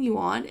leading you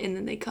on and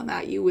then they come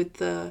at you with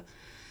the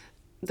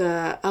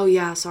oh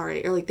yeah,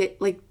 sorry, or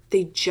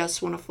they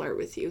just want to flirt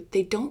with you,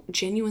 they don't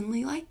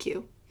genuinely like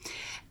you.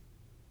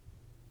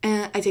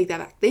 And I take that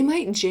back. They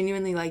might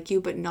genuinely like you,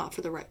 but not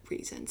for the right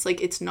reasons.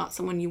 Like, it's not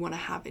someone you want to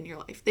have in your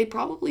life. They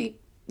probably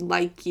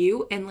like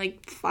you and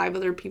like 5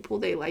 other people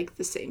they like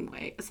the same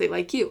way as they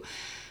like you.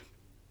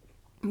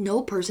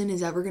 No person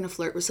is ever going to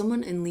flirt with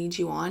someone and lead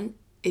you on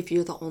if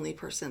you're the only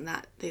person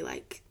that they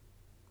like.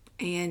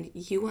 And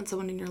you want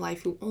someone in your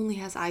life who only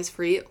has eyes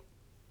for you.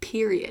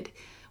 Period.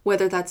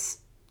 Whether that's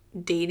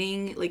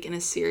dating, like in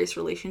a serious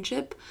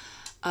relationship,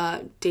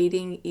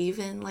 dating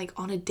even like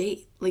on a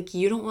date. Like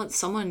you don't want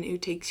someone who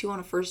takes you on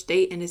a first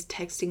date and is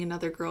texting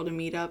another girl to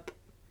meet up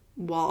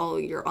while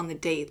you're on the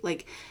date.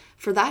 Like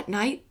for that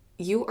night,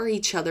 you are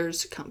each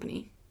other's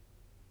company.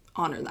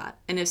 Honor that.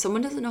 And if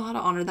someone doesn't know how to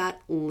honor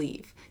that,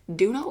 leave.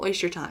 Do not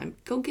waste your time.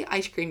 Go get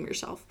ice cream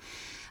yourself.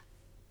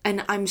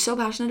 And I'm so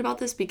passionate about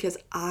this because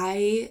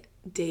I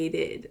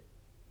dated,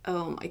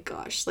 oh my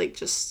gosh, like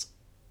just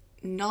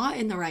not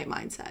in the right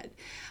mindset.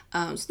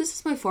 So this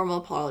is my formal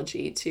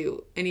apology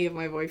to any of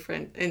my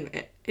boyfriend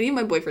and any of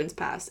my boyfriends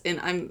past. And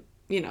I'm,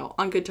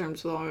 on good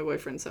terms with all my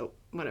boyfriends, so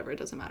whatever, it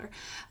doesn't matter.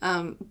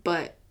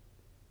 But,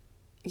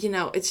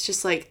 it's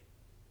just like,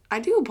 I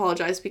do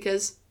apologize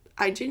because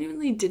I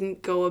genuinely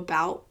didn't go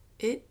about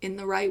it in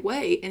the right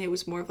way. And it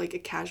was more of like a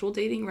casual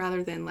dating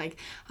rather than like,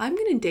 I'm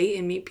going to date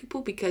and meet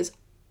people because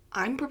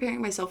I'm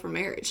preparing myself for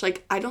marriage.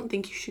 Like, I don't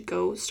think you should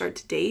go start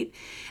to date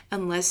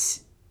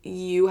unless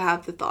you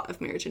have the thought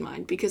of marriage in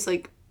mind. Because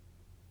like,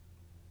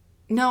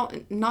 no,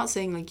 not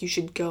saying like you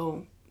should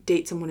go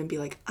date someone and be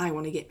like, I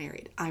want to get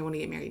married. I want to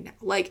get married now.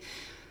 Like,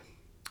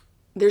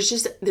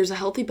 there's a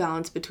healthy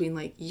balance between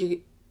like,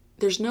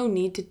 there's no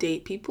need to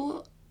date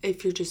people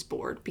if you're just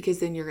bored, because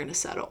then you're going to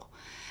settle.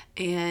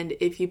 And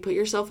if you put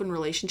yourself in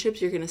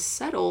relationships, you're going to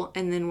settle.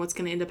 And then what's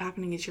going to end up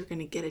happening is you're going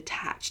to get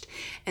attached.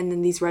 And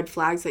then these red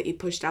flags that you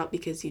pushed out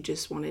because you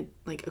just wanted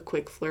like a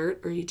quick flirt,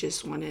 or you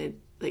just wanted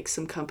like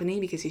some company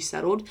because you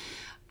settled,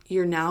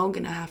 you're now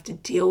going to have to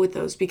deal with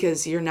those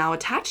because you're now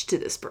attached to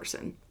this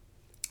person.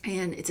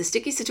 And it's a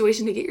sticky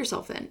situation to get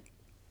yourself in.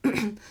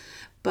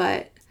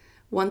 But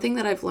one thing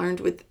that I've learned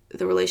with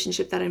the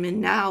relationship that I'm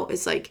in now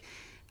is like,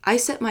 I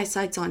set my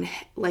sights on,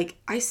 like,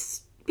 I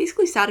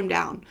basically sat him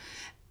down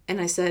and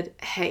I said,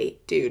 hey,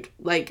 dude,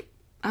 like,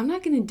 I'm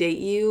not going to date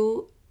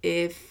you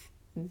if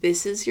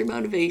this is your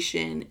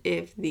motivation,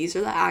 if these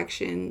are the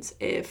actions,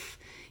 if,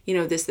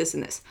 this,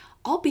 and this.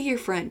 I'll be your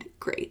friend.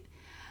 Great.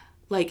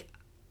 Like,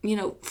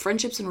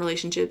 friendships and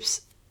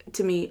relationships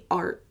to me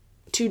are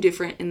too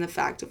different in the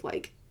fact of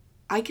like,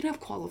 I can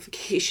have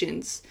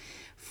qualifications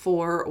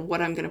for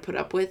what I'm going to put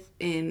up with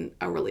in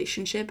a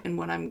relationship and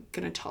what I'm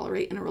going to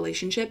tolerate in a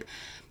relationship.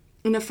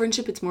 In a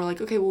friendship, it's more like,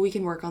 okay, well, we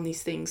can work on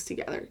these things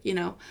together,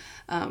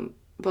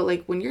 but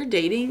like when you're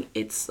dating,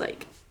 it's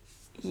like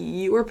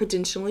you are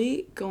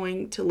potentially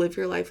going to live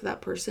your life with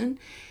that person.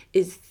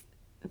 Is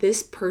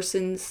this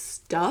person's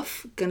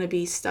stuff going to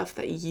be stuff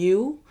that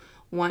you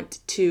want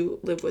to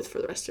live with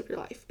for the rest of your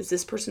life? Is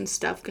this person's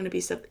stuff going to be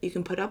stuff that you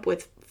can put up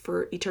with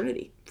for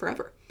eternity,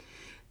 forever,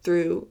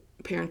 through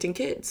parenting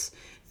kids,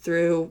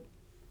 through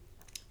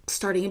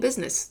starting a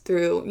business,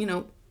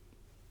 through,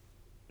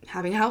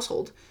 having a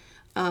household?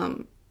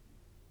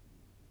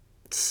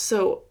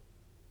 So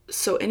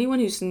anyone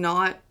who's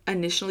not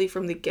initially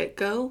from the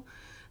get-go,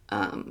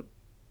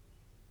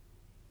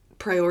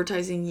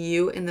 prioritizing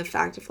you in the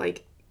fact of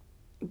like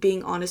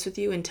being honest with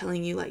you and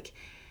telling you like,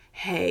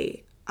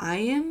 hey, I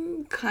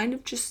am kind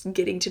of just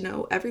getting to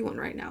know everyone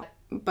right now.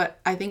 But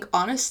I think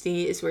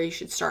honesty is where you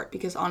should start,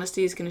 because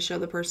honesty is going to show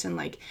the person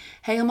like,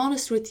 hey, I'm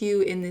honest with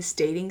you in this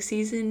dating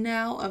season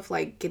now of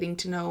like getting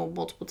to know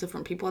multiple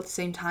different people at the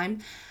same time.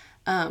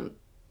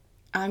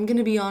 I'm going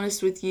to be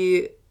honest with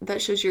you.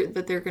 That shows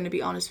that they're going to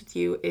be honest with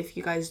you if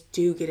you guys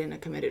do get in a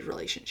committed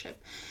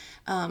relationship.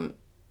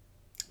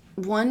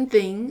 One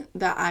thing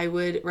that I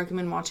would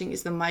recommend watching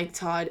is the Mike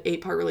Todd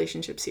 8-part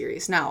relationship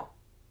series. Now,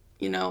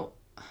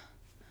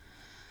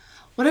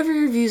 whatever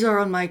your views are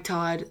on Mike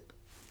Todd,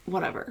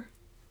 whatever.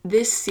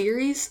 this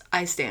series,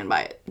 I stand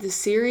by it. This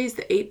series,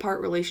 the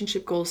 8-part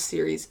relationship goals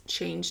series,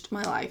 changed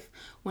my life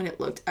when it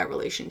looked at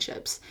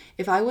relationships.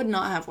 If I would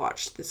not have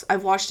watched this,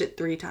 I've watched it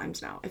 3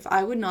 times now. If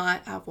I would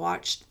not have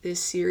watched this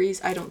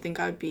series, I don't think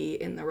I would be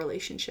in the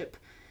relationship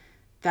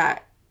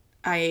that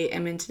I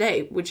am in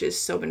today, which is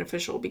so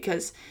beneficial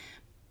because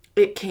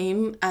it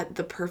came at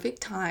the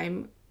perfect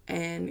time.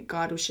 And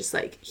God was just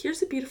like,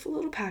 here's a beautiful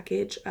little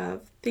package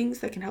of things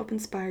that can help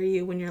inspire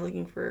you when you're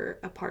looking for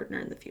a partner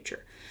in the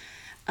future.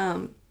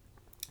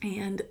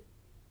 And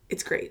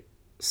it's great.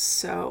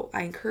 So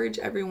I encourage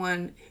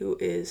everyone who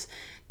is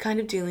kind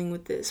of dealing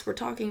with this.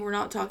 We're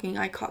not talking,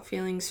 I caught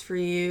feelings for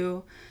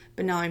you,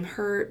 but now I'm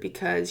hurt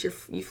because you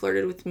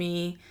flirted with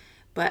me,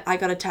 but I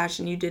got attached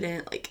and you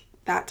didn't. Like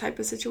that type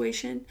of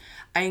situation.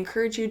 I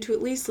encourage you to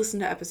at least listen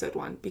to episode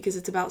 1 because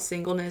it's about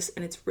singleness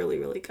and it's really,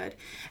 really good.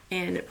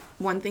 And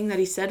one thing that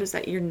he said was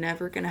that you're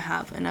never going to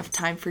have enough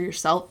time for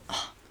yourself.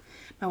 Oh,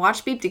 my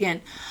watch beeped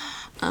again.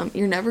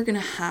 You're never going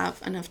to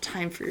have enough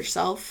time for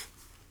yourself.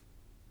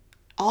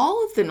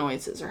 All of the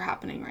noises are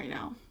happening right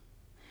now.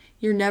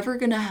 You're never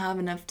going to have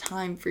enough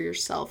time for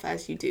yourself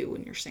as you do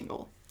when you're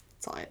single.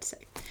 That's all I have to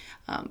say.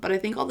 But I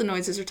think all the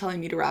noises are telling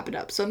me to wrap it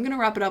up. So I'm going to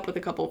wrap it up with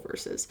a couple of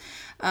verses.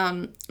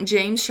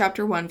 James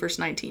chapter 1, verse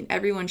 19.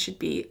 Everyone should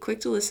be quick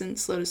to listen,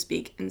 slow to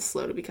speak, and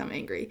slow to become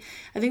angry.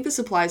 I think this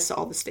applies to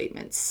all the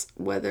statements,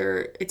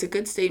 whether it's a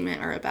good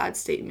statement or a bad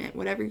statement,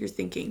 whatever you're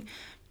thinking.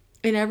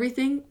 In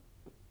everything,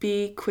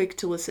 be quick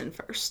to listen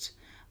first.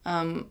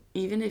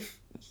 Even if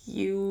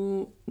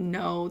you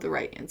know the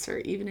right answer,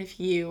 even if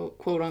you,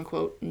 quote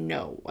unquote,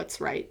 know what's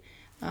right,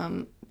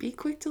 be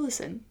quick to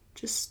listen.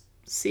 Just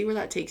see where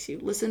that takes you.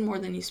 Listen more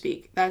than you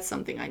speak. That's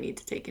something I need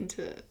to take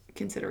into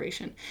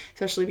consideration,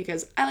 especially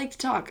because I like to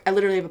talk. I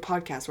literally have a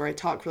podcast where I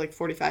talk for like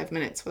 45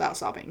 minutes without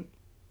stopping.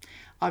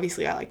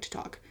 Obviously, I like to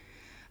talk.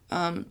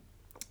 The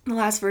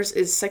last verse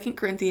is 2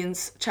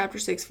 Corinthians chapter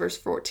 6, verse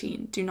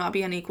 14. Do not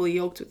be unequally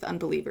yoked with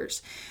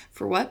unbelievers.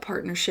 For what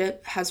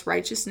partnership has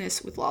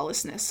righteousness with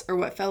lawlessness, or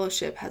what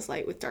fellowship has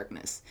light with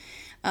darkness?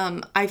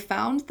 I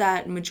found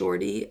that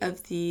majority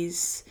of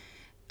these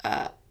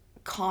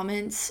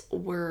comments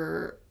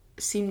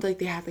seemed like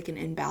they had like an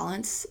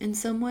imbalance in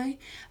some way,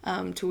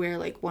 to where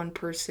like one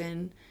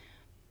person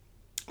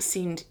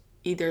seemed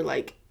either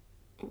like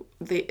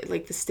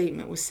the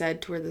statement was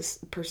said to where this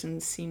person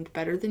seemed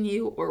better than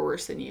you or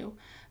worse than you.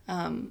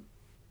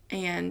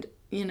 And,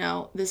 you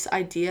know, this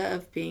idea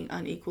of being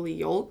unequally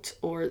yoked,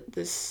 or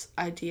this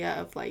idea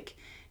of like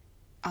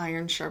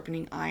iron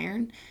sharpening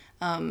iron,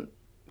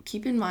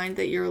 keep in mind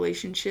that your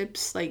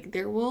relationships, like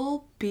there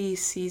will be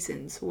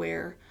seasons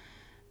where,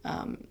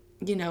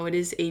 you know, it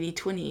is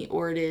 80-20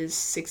 or it is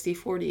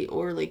 60-40,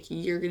 or like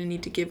you're going to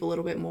need to give a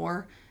little bit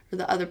more, or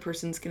the other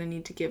person's going to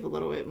need to give a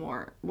little bit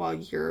more while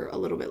you're a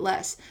little bit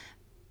less.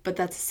 But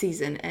that's a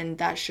season, and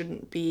that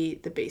shouldn't be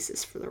the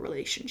basis for the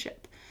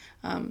relationship.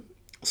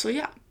 So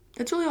yeah,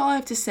 that's really all I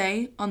have to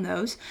say on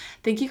those.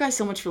 Thank you guys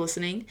so much for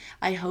listening.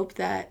 I hope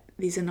that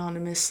these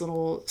anonymous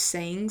little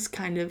sayings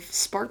kind of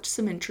sparked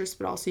some interest,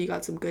 but also you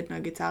got some good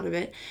nuggets out of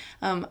it.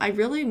 I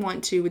really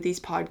want to, with these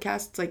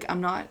podcasts, like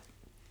I'm not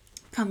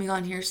coming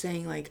on here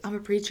saying like I'm a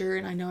preacher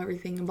and I know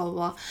everything and blah,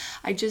 blah, blah.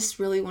 I just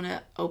really want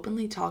to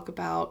openly talk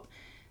about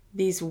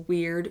these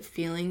weird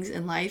feelings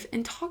in life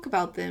and talk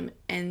about them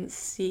and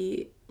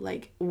see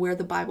like where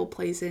the Bible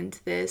plays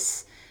into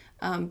this,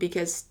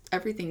 because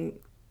everything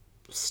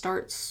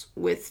starts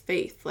with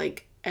faith.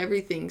 Like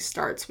everything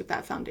starts with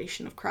that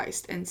foundation of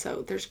Christ. And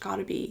so there's got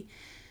to be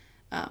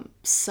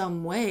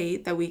some way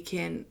that we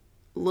can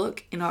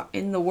look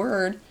in the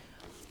Word,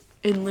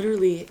 in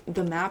literally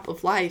the map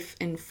of life,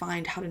 and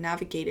find how to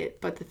navigate it.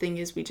 But the thing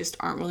is, we just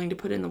aren't willing to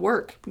put in the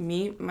work,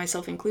 me,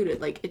 myself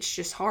included. Like it's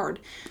just hard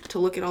to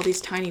look at all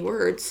these tiny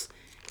words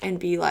and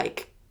be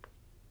like,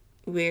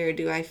 where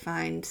do I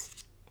find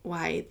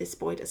why this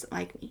boy doesn't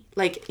like me?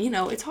 Like, you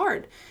know, it's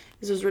hard.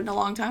 This was written a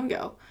long time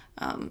ago,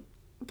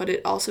 but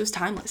it also is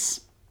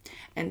timeless.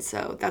 And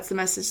so that's the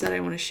message that I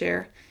want to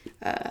share.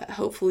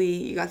 Hopefully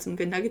you got some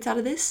good nuggets out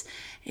of this.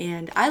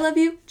 And I love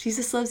you.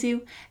 Jesus loves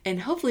you.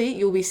 And hopefully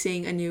you'll be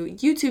seeing a new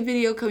YouTube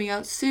video coming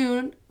out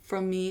soon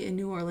from me in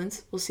New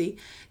Orleans. We'll see.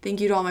 Thank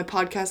you to all my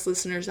podcast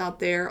listeners out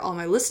there, all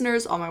my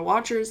listeners, all my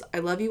watchers. I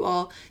love you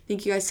all.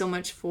 Thank you guys so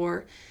much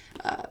for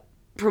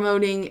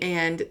promoting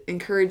and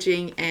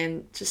encouraging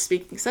and just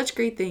speaking such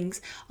great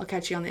things. I'll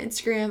catch you on the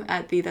Instagram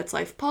at the That's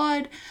Life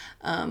Pod,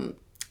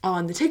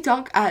 on the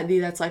TikTok at the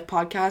That's Life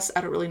Podcast.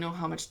 I don't really know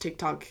how much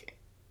TikTok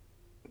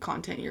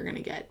content you're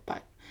gonna get,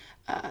 but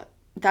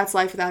That's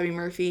Life with Abby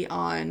Murphy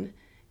on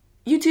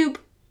YouTube,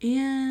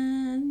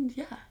 and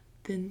yeah,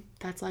 then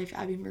That's Life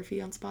Abby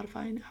Murphy on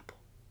Spotify and Apple.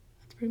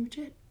 That's pretty much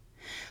it.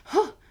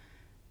 Huh,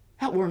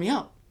 that wore me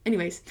out.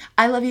 Anyways,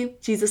 I love you.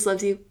 Jesus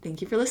loves you.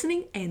 Thank you for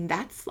listening, and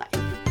that's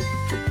life.